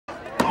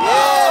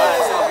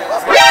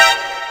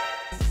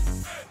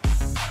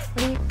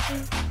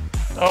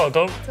Oh,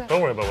 don't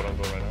worry about what I'm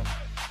doing right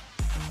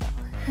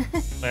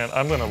now. Man,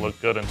 I'm gonna look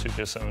good in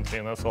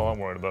 2K17. That's all I'm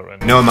worried about right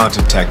now. No amount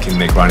of tech can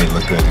make Ronnie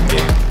look good in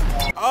game.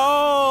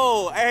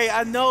 Oh, hey,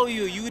 I know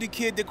you. You the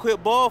kid that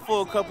quit ball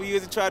for a couple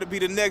years and tried to be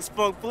the next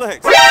Funk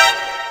Flex.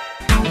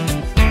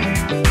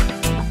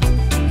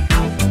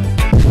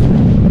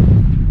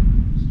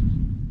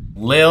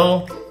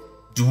 Lil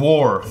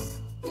Dwarf.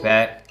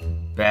 Bet.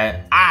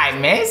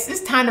 Alright, man,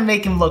 it's time to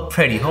make him look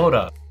pretty. Hold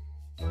up.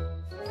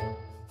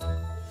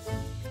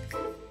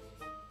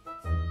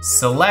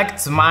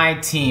 Select my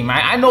team.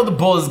 I know the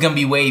bull is gonna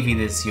be wavy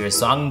this year,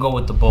 so I'm gonna go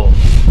with the bull.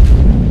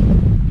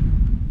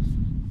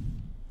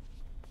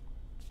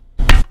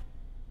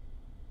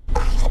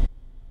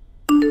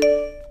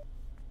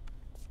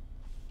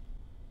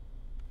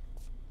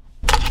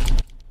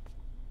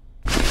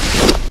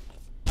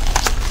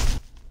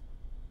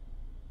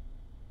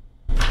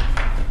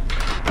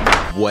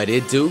 What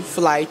it do,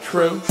 flight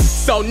crew?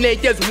 So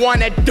niggas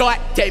wanna dart,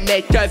 they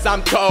make cause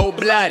I'm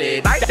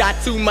cold-blooded. Got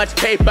too much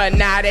paper,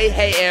 now they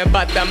hating,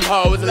 but them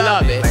hoes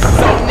love it.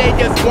 So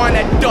niggas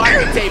wanna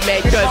dart, they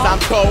make cause I'm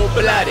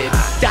cold-blooded.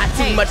 Got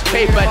too much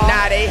paper,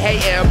 now they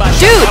hating, but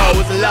them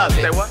hoes love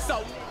it.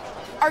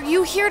 Are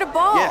you here to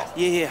ball?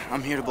 Yeah,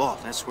 I'm here to ball.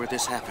 That's where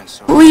this happens.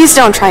 So. Please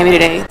don't try me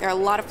today. There are a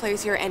lot of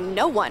players here and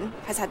no one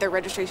has had their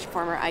registration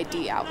form or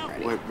ID out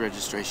already. What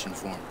registration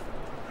form?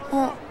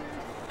 Well,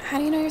 how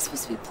do you know you're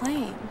supposed to be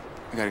playing?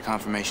 I got a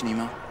confirmation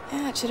email.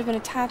 Yeah, it should have been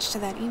attached to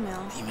that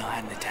email. The email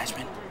had an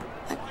attachment?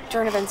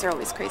 During events are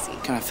always crazy.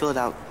 Can I fill it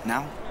out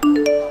now?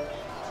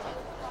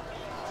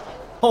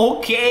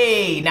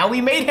 Okay, now we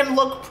made him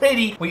look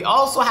pretty. We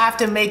also have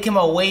to make him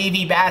a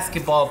wavy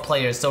basketball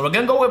player, so we're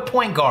gonna go with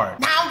point guard.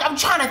 Now, I'm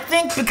trying to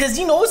think because,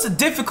 you know, it's a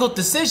difficult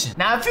decision.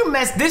 Now, if you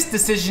mess this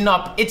decision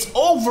up, it's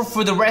over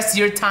for the rest of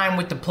your time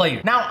with the player.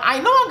 Now, I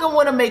know I'm gonna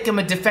wanna make him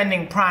a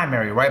defending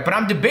primary, right? But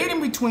I'm debating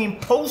between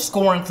post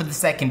scoring for the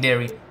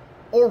secondary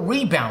or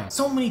rebound.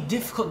 So many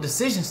difficult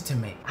decisions to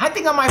make. I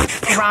think I might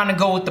f around and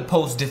go with the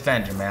post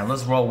defender, man.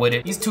 Let's roll with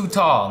it. He's too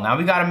tall. Now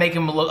we gotta make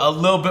him look a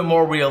little bit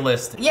more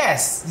realistic.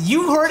 Yes,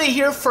 you heard it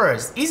here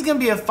first. He's gonna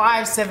be a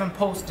 5'7"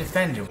 post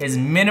defender. His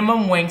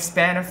minimum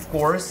wingspan, of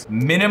course.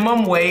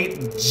 Minimum weight.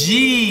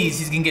 Jeez,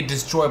 he's gonna get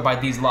destroyed by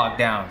these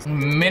lockdowns.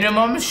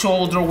 Minimum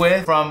shoulder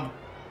width from,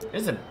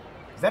 is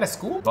that a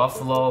school?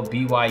 Buffalo,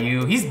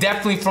 BYU. He's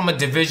definitely from a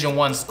Division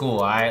I school,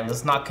 all right?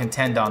 Let's not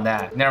contend on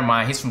that. Never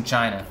mind, he's from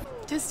China.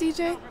 Just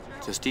DJ?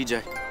 Just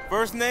DJ.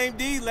 First name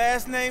D,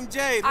 last name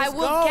J. Let's I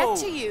will go.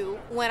 get to you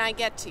when I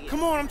get to you.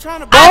 Come on, I'm trying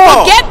to ball. I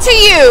will get to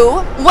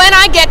you when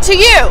I get to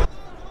you.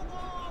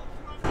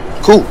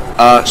 Cool.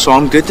 So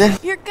I'm good then?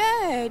 You're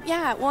good.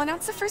 Yeah, we'll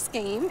announce the first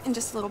game in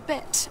just a little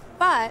bit.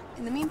 But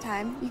in the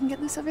meantime, you can get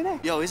loose over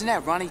there. Yo, isn't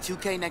that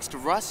Ronnie2K next to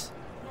Russ?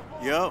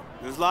 Yo,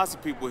 there's lots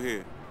of people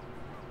here.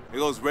 There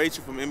goes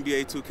Rachel from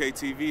NBA 2K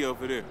TV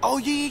over there. Oh,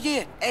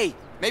 yeah. Hey,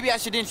 maybe I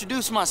should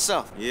introduce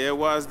myself. Yeah,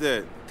 why's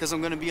that? Because I'm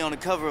going to be on the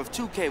cover of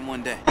 2K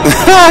one day.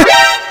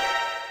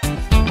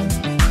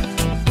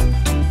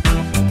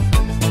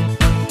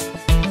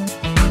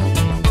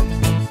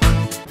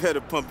 Better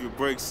pump your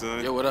brakes,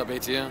 son. Yo, what up,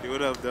 ATM? Hey,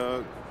 what up,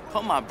 dog?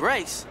 Pump my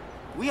brakes?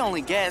 We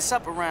only gas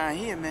up around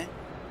here, man.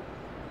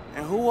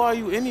 And who are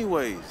you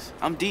anyways?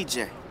 I'm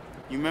DJ.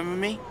 You remember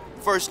me?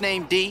 First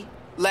name D,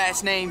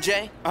 last name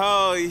J.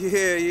 Oh,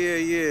 yeah,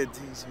 DJ.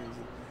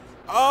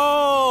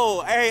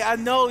 Oh, hey, I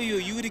know you.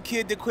 You the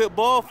kid that quit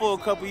ball for a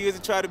couple years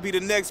and tried to be the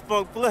next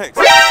Funk Flex.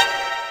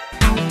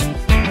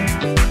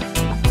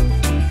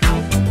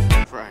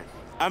 Right.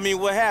 I mean,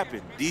 what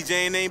happened?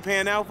 DJing ain't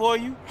paying out for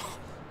you?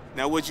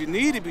 Now, what you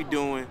need to be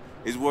doing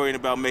is worrying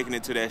about making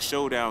it to that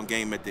showdown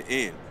game at the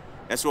end.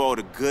 That's where all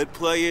the good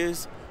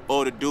players,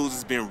 all the dudes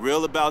that's been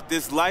real about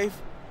this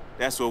life,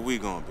 that's where we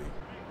gonna be.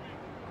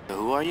 So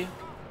who are you?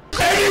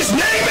 And his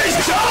name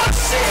is John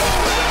C.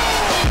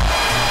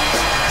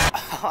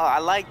 Oh, I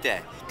like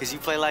that, because you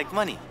play like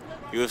money.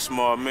 You're a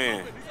smart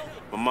man.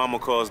 My mama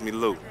calls me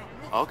Lou.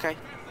 Okay,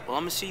 well,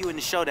 I'm going to see you in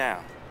the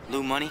showdown.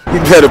 Lou Money.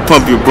 You better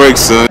pump your brakes,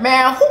 son.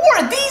 Man, who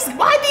are these?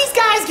 Why these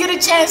guys get a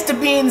chance to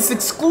be in this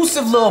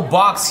exclusive little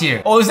box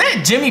here? Oh, is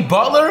that Jimmy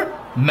Butler?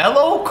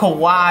 Melo,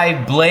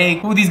 Kawhi,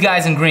 Blake, who are these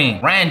guys in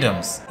green?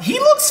 Randoms. He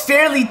looks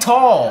fairly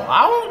tall.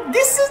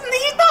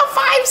 He's not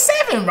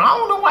 5'7". I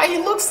don't know why he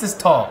looks this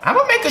tall. I'm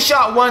gonna make a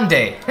shot one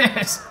day.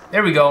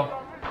 There we go.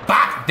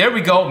 Bah, there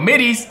we go,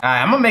 middies.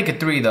 I'm gonna make a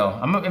 3 though.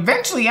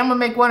 Eventually, I'm gonna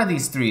make one of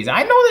these 3s.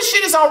 I know this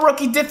shit is on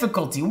rookie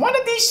difficulty. One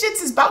of these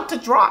shits is about to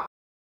drop.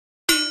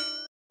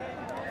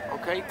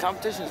 Okay,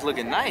 competition's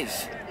looking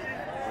nice.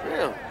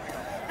 Real.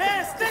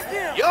 Man, stick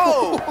him!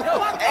 Yo!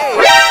 Hey!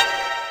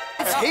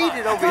 It's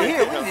heated over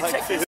here. We need to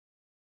check this.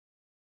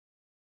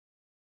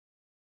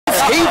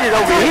 It's heated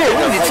over here.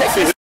 We need to check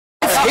this.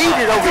 It's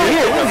heated over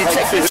here. We need to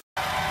check this.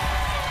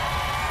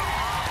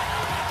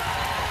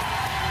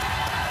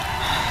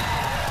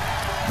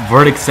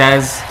 Verdict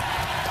says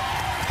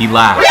he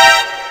laughed.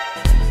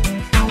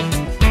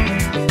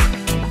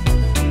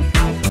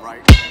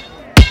 Right.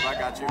 I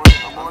got you.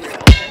 I'm on it.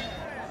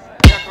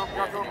 Yeah,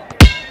 come.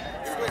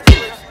 Switch.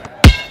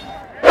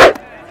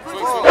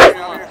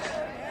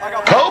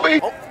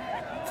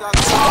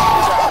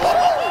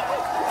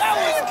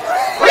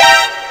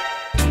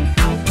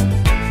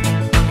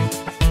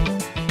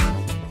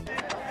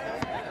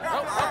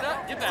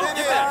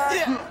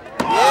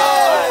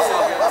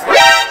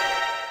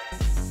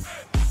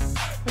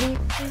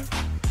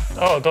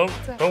 don't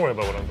worry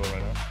about what I'm doing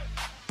right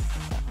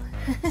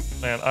now.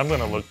 Man, I'm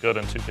gonna look good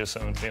in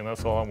 2K17.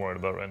 That's all I'm worried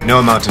about right now. No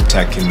amount of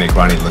tech can make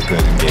Ronnie look good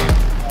in game.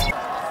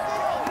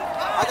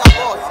 I got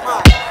ball, he's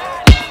mine.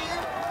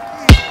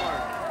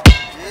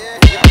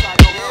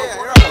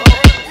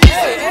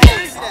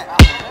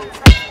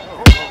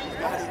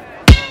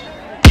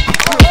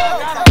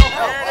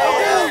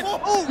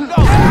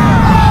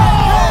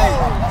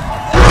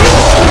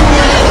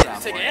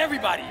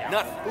 Everybody out.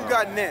 Nothing. Who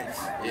got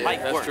next? Yeah,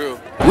 that's true.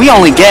 We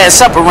only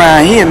gas up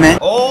around here, man.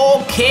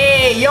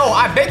 Okay, yo,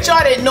 I bet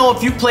y'all didn't know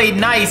if you played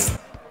nice.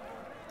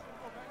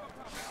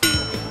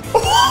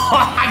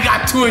 I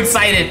got too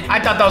excited. I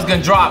thought that was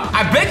gonna drop.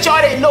 I bet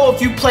y'all didn't know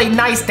if you played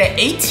nice that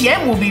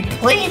ATM will be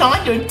playing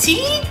on your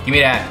team. Give me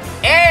that.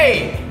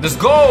 Hey, let's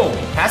go.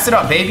 Pass it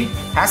up, baby.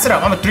 Pass it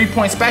up. I'm a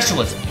three-point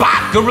specialist.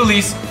 Bop, good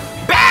release.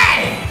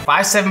 Bang!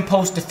 5'7"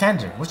 post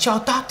defender. What y'all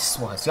thought this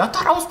was? Y'all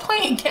thought I was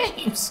playing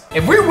games.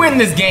 If we win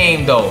this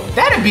game, though,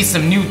 that'd be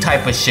some new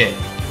type of shit.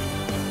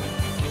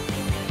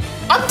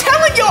 I'm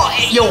telling y'all,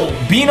 yo,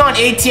 being on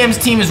ATM's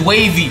team is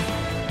wavy.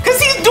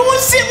 Cause he's doing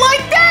shit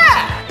like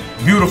that.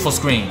 Beautiful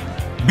screen.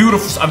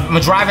 Beautiful. I'm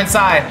gonna drive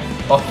inside.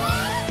 Oh,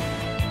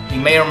 he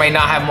may or may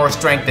not have more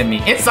strength than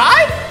me.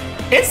 Inside?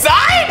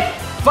 Inside?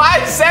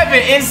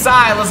 5'7"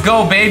 inside. Let's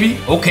go, baby.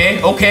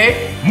 Okay,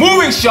 okay.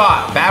 Moving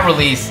shot. Bad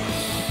release.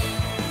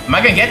 Am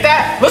I gonna get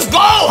that? Let's go!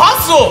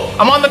 Hustle!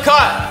 I'm on the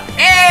cut.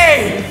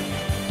 Hey!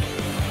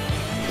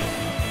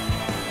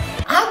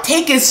 I'm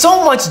taking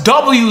so much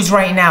W's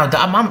right now.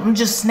 I'm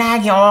just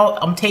snagging all.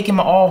 I'm taking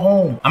them all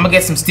home. I'm gonna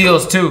get some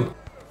steals too.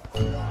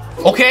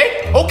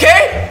 Okay,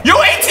 okay. Yo,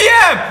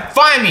 ATM!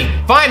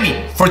 Find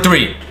me for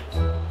 3.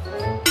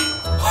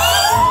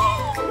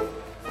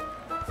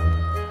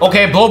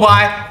 Okay, blow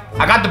by.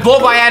 I got the blow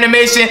by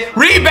animation.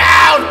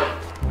 Rebound!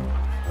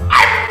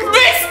 I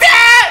missed that!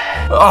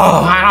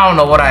 Oh, I don't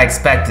know what I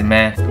expected,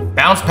 man.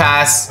 Bounce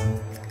pass.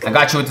 I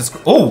got you with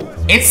the oh,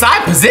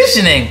 inside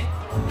positioning.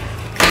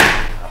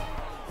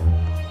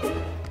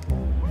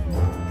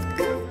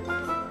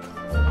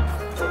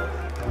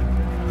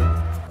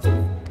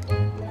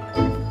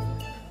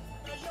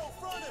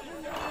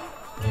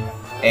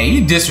 Hey,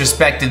 you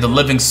disrespected the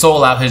living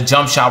soul out his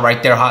jump shot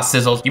right there, Hot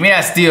Sizzles. Give me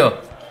that steal.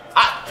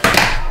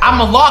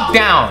 I'm a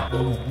lockdown.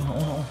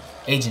 Oh.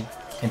 Agent,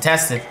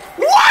 contested.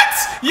 What?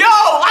 Yo,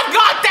 I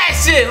got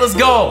that shit. Let's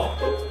go.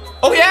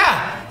 Oh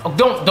yeah. Oh,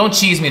 don't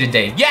cheese me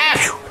today. Yeah.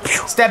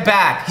 Step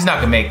back. He's not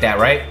gonna make that,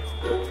 right?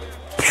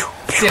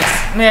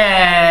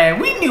 Man,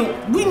 we knew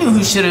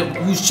who should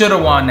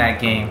have won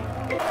that game.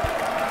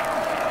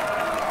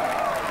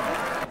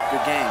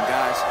 Good game,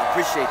 guys. I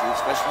appreciate you,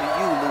 especially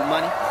you, Lou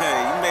Money. Hey,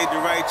 you made the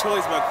right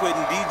choice by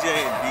quitting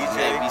DJing, DJ.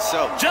 Maybe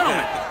so.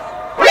 Gentlemen.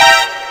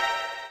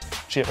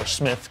 J.R.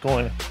 Smith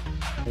going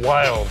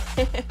wild.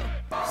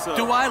 So,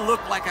 do I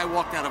look like I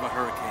walked out of a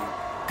hurricane?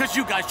 Because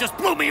you guys just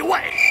blew me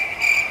away.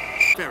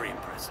 Very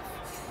impressive.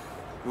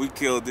 we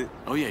killed it.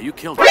 Oh yeah, you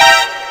killed it.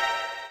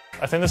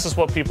 I think this is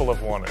what people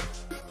have wanted.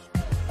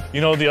 You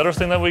know, the other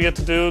thing that we get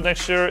to do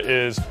next year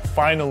is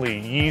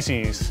finally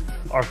Yeezys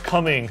are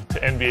coming to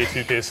NBA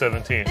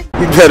 2K17.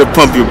 You better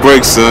pump your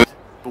brakes, son.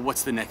 But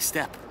what's the next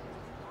step?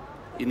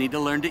 You need to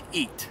learn to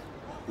eat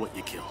what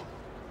you kill.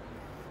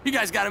 You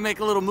guys got to make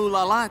a little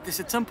moolah at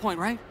this at some point,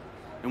 right?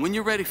 And when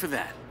you're ready for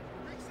that,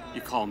 you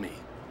call me.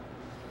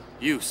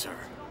 You, sir.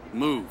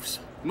 Moves.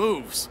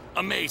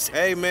 Amazing.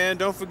 Hey, man,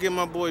 don't forget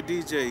my boy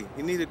DJ.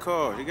 He need a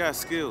card. He got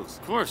skills.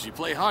 Of course, you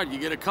play hard, you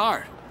get a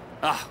card.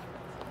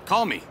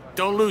 Call me.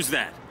 Don't lose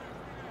that.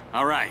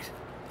 All right.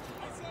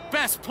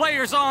 Best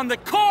players on the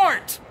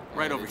court!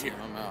 Right over here.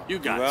 You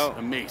guys,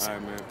 amazing. All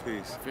right, man,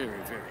 peace. Very.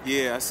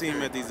 Yeah, I see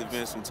him at these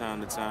events from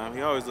time to time.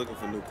 He always looking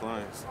for new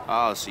clients.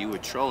 Oh, so you were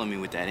trolling me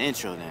with that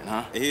intro then,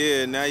 huh?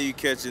 Yeah, now you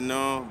catching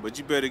on, but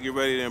you better get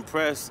ready to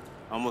impress.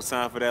 Almost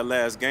time for that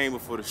last game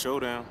before the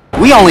showdown.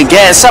 We only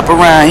gas up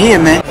around here,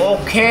 man.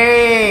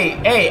 Okay.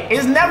 Hey,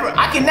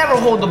 I can never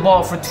hold the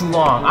ball for too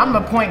long. I'm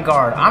the point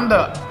guard. I'm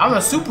the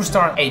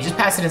superstar. Hey, just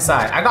pass it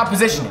inside. I got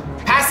positioning.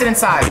 Pass it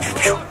inside.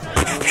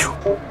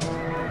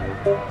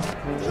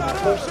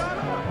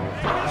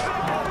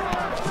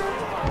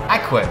 I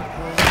quit.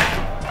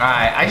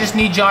 Alright, I just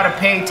need y'all to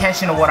pay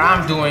attention to what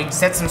I'm doing.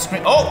 Set some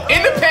screen. Oh,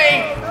 in the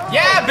paint!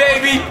 Yeah,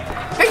 baby!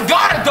 They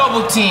gotta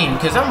double team,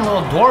 cause I'm a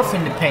little dwarf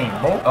in the paint,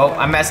 bro. Oh,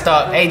 I messed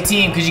up. Hey,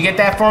 team, could you get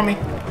that for me?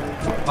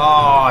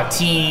 Oh,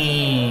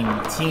 team.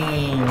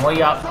 What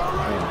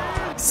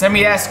y'all? Send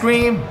me that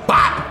screen.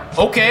 Bop!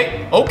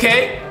 Okay.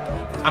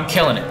 I'm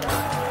killing it.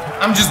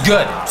 I'm just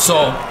good. So,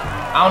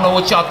 I don't know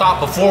what y'all thought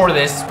before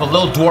this, but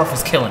Lil Dwarf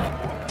is killing it.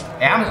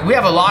 Hey, we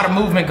have a lot of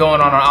movement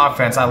going on our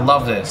offense. I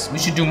love this. We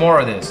should do more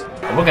of this.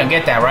 We're gonna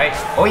get that, right?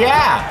 Oh,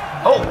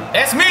 yeah. Oh,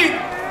 that's me.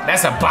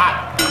 That's a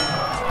bot.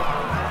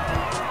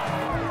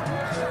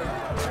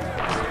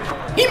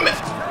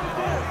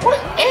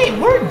 Hey,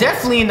 we're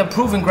definitely in the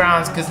proving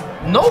grounds, because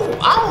I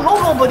don't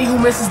know nobody who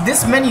misses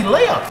this many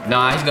layups.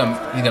 Nah, he's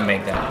gonna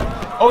make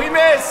that. Oh, he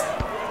missed.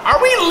 Are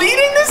we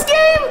leading this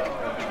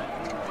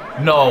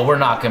game? No, we're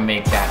not gonna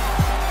make that.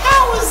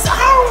 How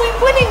are we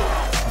winning?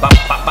 Bop,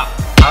 bop, bop.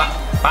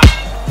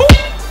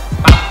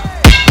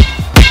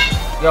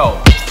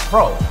 Yo,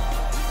 bro.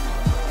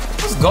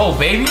 Let's go,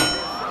 baby.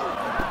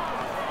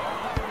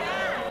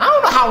 I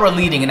don't know how we're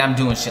leading and I'm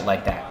doing shit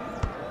like that.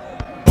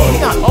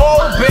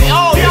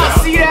 Oh,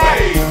 y'all see that?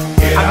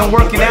 I've been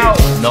working out.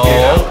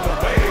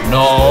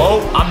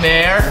 No, I'm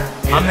there.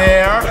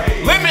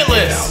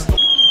 Limitless.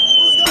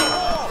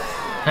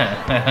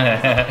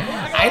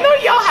 I know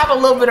y'all have a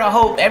little bit of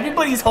hope.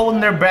 Everybody's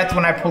holding their breath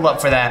when I pull up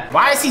for that.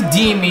 Why is he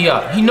D'ing me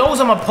up? He knows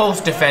I'm a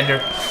post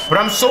defender, but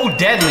I'm so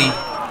deadly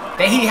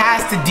that he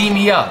has to D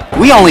me up.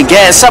 We only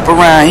gas up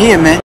around here,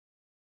 man.